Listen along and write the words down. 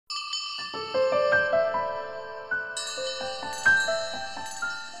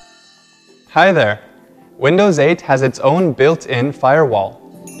Hi there! Windows 8 has its own built-in firewall.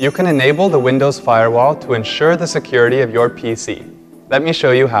 You can enable the Windows Firewall to ensure the security of your PC. Let me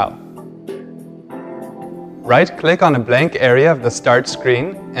show you how. Right-click on a blank area of the Start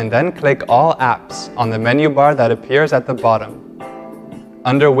screen and then click All Apps on the menu bar that appears at the bottom.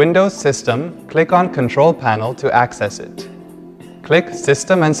 Under Windows System, click on Control Panel to access it. Click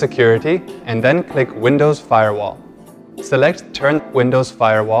System and Security and then click Windows Firewall. Select Turn Windows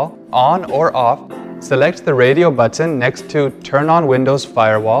Firewall on or off. Select the radio button next to Turn on Windows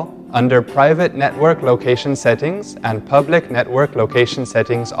Firewall under Private Network Location Settings and Public Network Location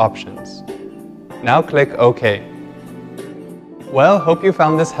Settings options. Now click OK. Well, hope you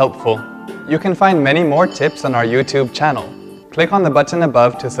found this helpful. You can find many more tips on our YouTube channel. Click on the button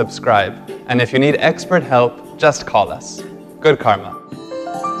above to subscribe, and if you need expert help, just call us. Good karma.